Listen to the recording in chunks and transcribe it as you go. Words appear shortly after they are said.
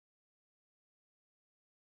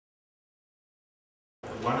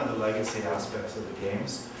one of the legacy aspects of the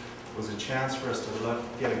games was a chance for us to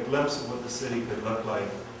get a glimpse of what the city could look like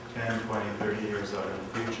 10, 20, 30 years out in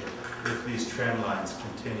the future if these trend lines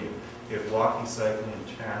continue. If walking, cycling,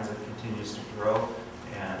 and transit continues to grow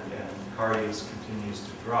and car use continues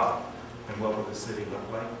to drop, then what would the city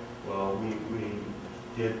look like? Well, we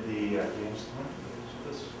did the games.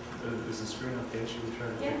 Is the screen okay? Should we try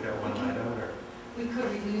to take that one line out? Or? We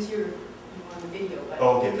could lose you on the video, but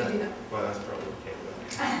oh, okay, well, that's probably okay.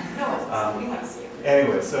 No, we want to see it.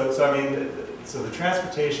 Anyway, so I mean, so the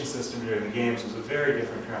transportation system during the games was a very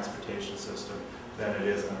different transportation system than it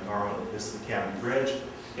is normally. This is the Canby Bridge.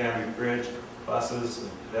 Canby Bridge, buses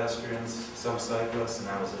and pedestrians, some cyclists, and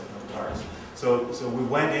that was it, no cars. So we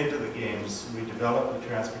went into the games, we developed the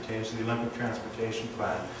transportation, the Olympic transportation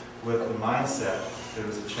plan, with the mindset there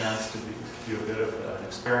was a chance to do a bit of an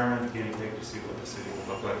experiment, guinea pig, to see what the city would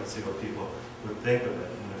look like and see what people would think of it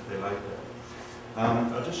and if they liked it.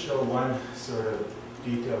 I'll just show one sort of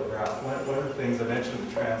detailed graph. One of the things I mentioned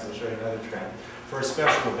the trends, I'll show you another trend. For a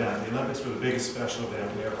special event, the Olympics were the biggest special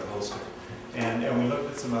event we ever hosted. And we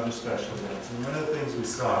looked at some other special events. And one of the things we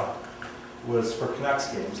saw was for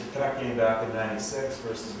Canucks games. The Canuck game back in '96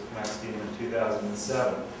 versus the Canucks game in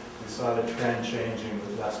 2007. We saw the trend changing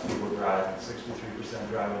with less people driving, 63%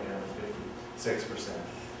 driving down to 56%.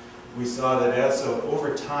 We saw that so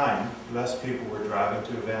over time, less people were driving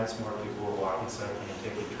to events, more people were walking, cycling, and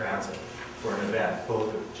taking transit for an event,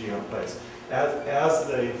 both at GM Place. As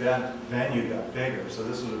the event venue got bigger, so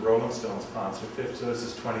this was a Rolling Stones concert, so this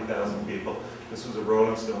is 20,000 people. This was a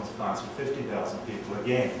Rolling Stones concert, 50,000 people.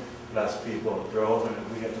 Again, less people drove, and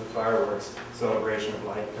if we get to the fireworks celebration of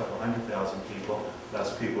light, a couple 100,000 people,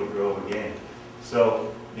 less people drove again.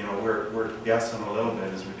 So, you know, we're guessing a little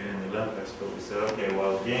bit as we're doing the Olympics, but we said, okay,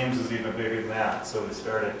 well, the games is even bigger than that. So we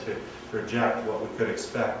started to project what we could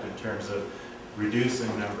expect in terms of reducing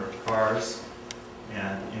the number of cars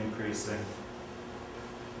and increasing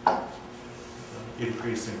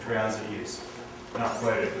transit use. Not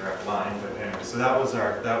quite a direct line, but anyway. So that was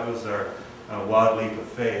our wild leap of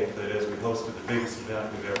faith. That is, we hosted the biggest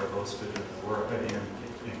event we've ever hosted in the world,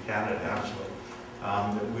 in Canada actually.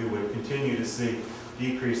 That we would continue to see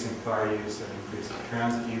decreasing car use and increasing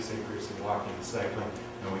transit use, increasing walking and cycling,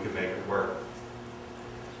 and we could make it work.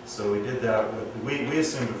 So we did that with, we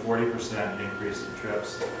assumed a 40% increase in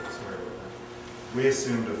trips. Sorry about that. We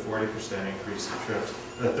assumed a 40% increase in trips.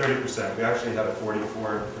 30%. We actually had a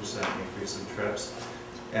 44% increase in trips.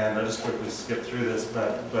 And I'll just quickly skip through this,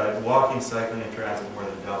 but walking, cycling, and transit more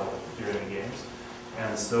than doubled during the games.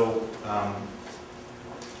 And so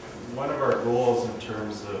one of our goals in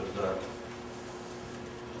terms of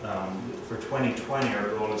for 2020, our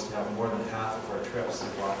goal is to have more than half of our trips in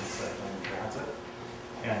walking, cycling, and transit.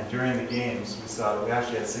 And during the games, we saw that we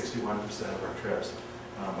actually had 61% of our trips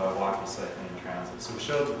by walking, cycling, and transit. So we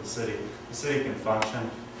showed that the city can function.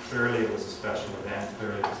 Clearly, it was a special event.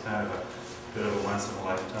 Clearly, it was kind of a bit of a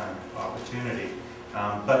once-in-a-lifetime opportunity.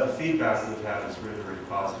 But the feedback we've had is really, really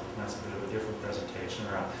positive. And that's a bit of a different presentation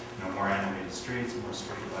around, you know, more animated streets, more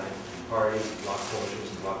street lighting, and parties, and block closures,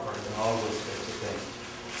 and block parties, and all of those types of things.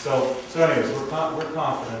 So anyways, we're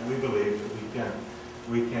confident. We believe that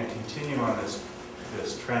we can continue on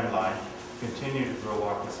this trend line, continue to grow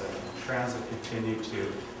walking, cycling, and transit, continue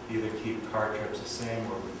to either keep car trips the same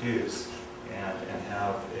or reduce, and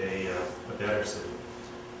have a better city.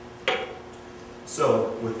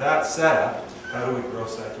 So with that setup, how do we grow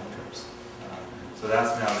cycling trips? So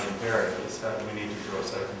that's now the imperative, is how do we need to grow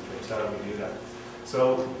cycling trips? How do we do that?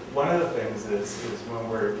 So one of the things is when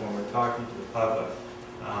we're talking to the public,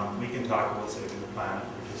 we can talk about saving the planet,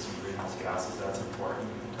 reducing greenhouse gases. That's important.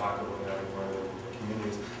 We can talk about having more of the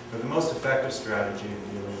communities. But the most effective strategy in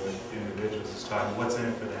dealing with individuals is talking what's in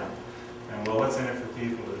it for them. And well, what's in it for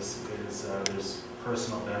people is there's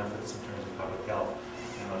personal benefits in terms of public health.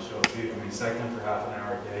 And I'll show it to you. I mean, cycling for half an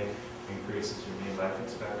hour a day increases your mean life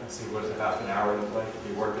expectancy. What does a half an hour look like?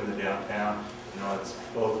 If you work in the downtown, you know, it's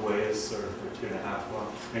both ways, sort of for 2.5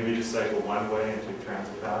 miles. Maybe you just cycle one way and take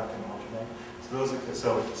transit back and alternate.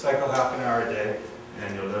 So cycle half an hour a day,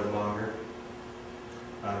 and you'll live longer.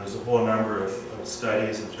 There's a whole number of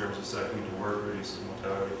studies in terms of cycling to work reduces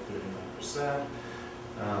mortality 39%.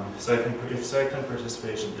 If cycling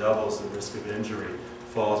participation doubles, the risk of injury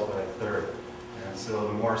falls by a third. And so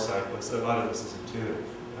the more cyclists, a lot of this is intuitive,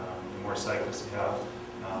 the more cyclists you have,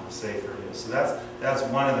 the safer it is. So that's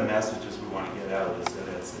one of the messages we want to get out, is that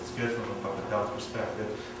it's good from a public health perspective,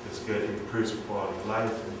 it's good, it improves your quality of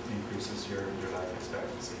life, and increases your life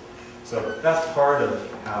expectancy. So that's part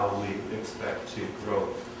of how we expect to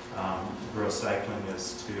grow cycling,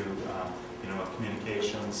 is to, you know, a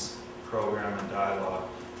communications program and dialogue,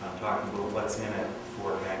 talking about what's in it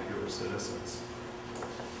for Vancouver citizens.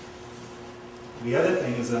 The other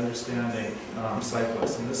thing is understanding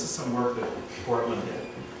cyclists, and this is some work that Portland did.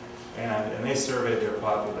 And they surveyed their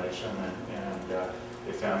population, and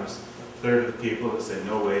they found a third of the people that say,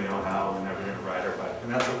 no way, no how, we're never going to ride our bike.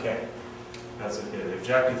 And that's okay. That's okay. The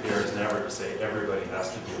objective here is never to say everybody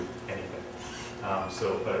has to do anything.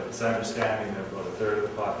 But it's understanding that about a third of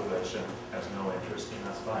the population has no interest, and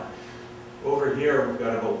that's fine. Over here, we've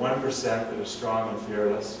got about 1% that are strong and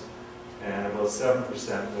fearless, and about 7%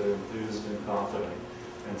 that are enthused and confident.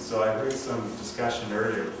 And so I heard some discussion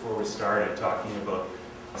earlier before we started talking about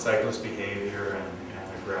cyclist behavior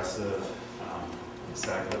and aggressive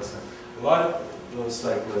cyclists. And a lot of those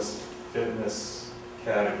cyclists fit in this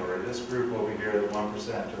category. This group over here, the 1%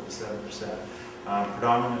 or the 7%,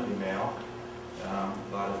 predominantly male. A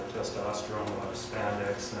lot of testosterone, a lot of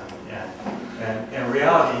spandex, and in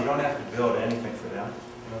reality, you don't have to build anything for them.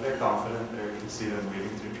 You know, they're confident. You can see them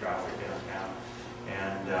weaving through traffic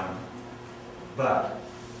downtown. But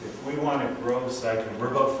if we want to grow cycling, we're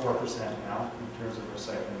about 4% now in terms of our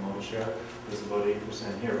cycling mode share. There's about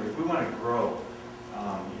 8% here. But if we want to grow,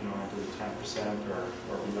 into the 10%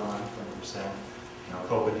 or beyond 20%,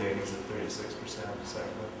 Copenhagen's at 36%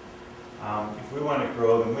 cycling. If we want to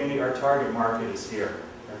grow, then our target market is here.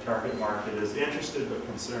 Our target market is interested but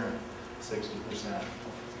concerned, 60%.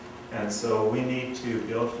 And so we need to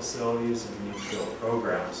build facilities and we need to build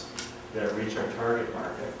programs that reach our target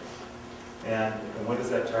market. And what does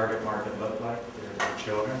that target market look like? There are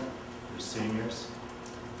children, there's seniors.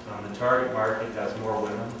 The target market has more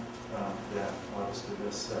women than obviously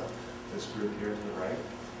this group here to the right.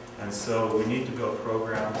 And so we need to build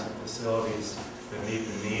programs and facilities that meet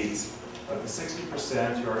the needs of the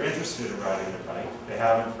 60% who are interested in riding their bike. They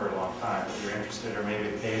haven't for a long time, but they're interested, or maybe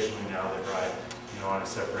occasionally now they ride on a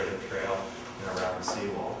separated trail around the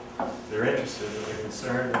seawall. They're interested, but they're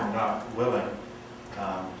concerned and not willing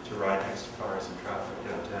to ride next to cars and traffic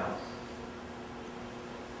downtown.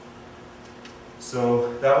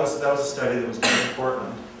 So that was a study that was done in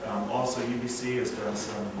Portland. Also, UBC has done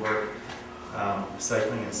some work,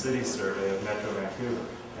 cycling in cities survey of Metro Vancouver,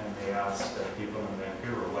 and they asked people in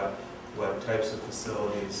Vancouver what types of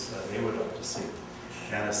facilities they would like to see.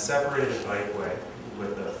 And a separated bikeway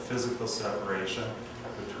with a physical separation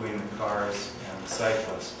between the cars and the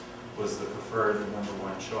cyclists was the preferred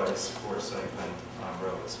 #1 choice for cycling on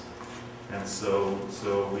roads. And so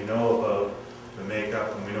we know about the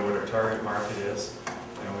makeup, and we know what our target market is,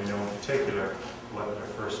 and we know in particular what our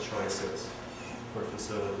first choice is for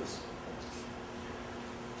facilities.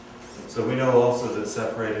 So we know also that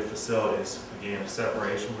separated facilities, again,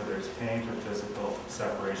 separation, whether it's paint or physical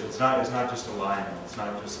separation, it's not just a line, it's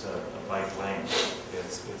not just a bike lane,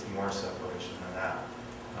 it's more separation than that.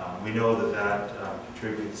 We know that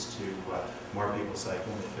contributes to more people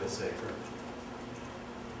cycling, they feel safer.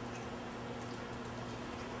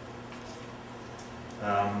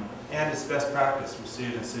 And it's best practice. We see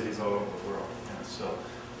it in cities all over the world. And so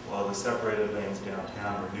while the separated lanes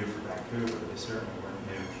downtown were new for Vancouver, they certainly weren't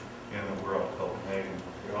new in the world. Copenhagen,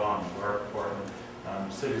 Montreal, New York, Portland,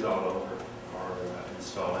 cities all over are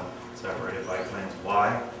installing separated bike lanes.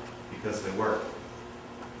 Why? Because they work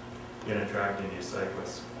in attracting new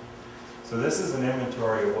cyclists. So this is an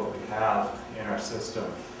inventory of what we have in our system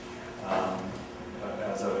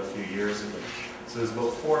as of a few years ago. So there's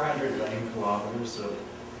about 400 lane kilometers of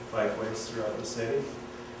bikeways throughout the city.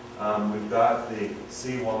 We've got the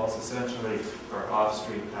seawalls, essentially, our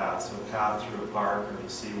off-street paths, so a path through a park or the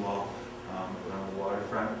seawall around the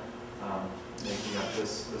waterfront, making up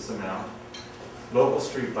this amount. Local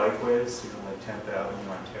street bikeways, like 10th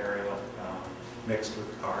Avenue, Ontario, mixed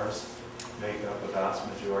with cars, make up a vast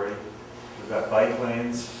majority. We've got bike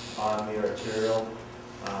lanes on the arterial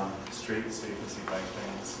streets, so you can see bike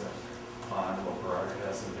lanes on what Burrard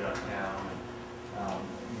has in downtown. And,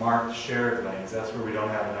 marked shared lanes, that's where we don't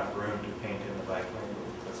have enough room to paint in the bike lane,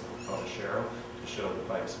 but that's what we call a share, to show that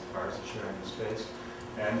bikes and cars are sharing the space.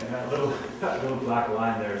 And that little black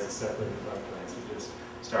line there is a separated bike lanes. We just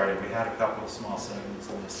started. We had a couple of small segments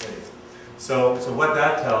in the city. So what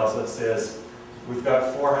that tells us is we've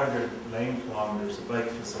got 400 lane kilometers of bike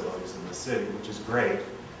facilities in the city, which is great,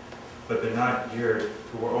 but they're not geared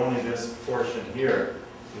toward, only this portion here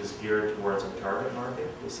is geared towards our target market,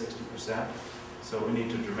 the 60%. So we need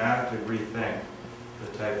to dramatically rethink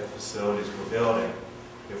the type of facilities we're building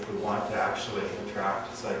if we want to actually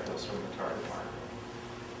attract cyclists from the target market.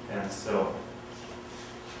 And so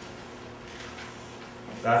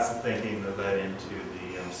that's the thinking that led into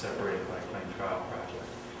the separated bike lane trial project.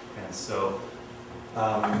 And so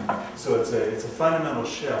it's a fundamental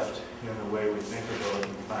shift in the way we think about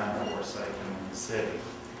and plan for cycling in the city.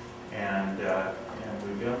 And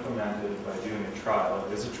we've implemented it by doing a trial.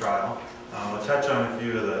 It is a trial. I'll touch on a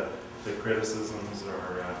few of the criticisms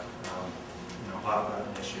or hot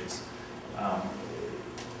button issues.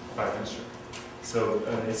 So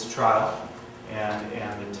it's a trial, and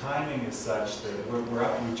the timing is such that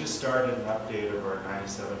we just started an update of our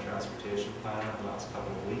 97 transportation plan in the last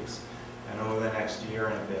couple of weeks, and over the next year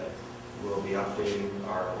and a bit, we'll be updating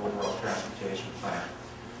our overall transportation plan.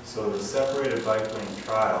 So the separated bike lane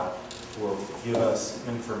trial will give us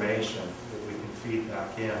information that we can feed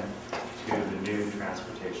back in to the new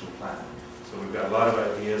transportation plan. So we've got a lot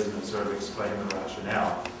of ideas and sort of explain the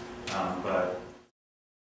rationale, but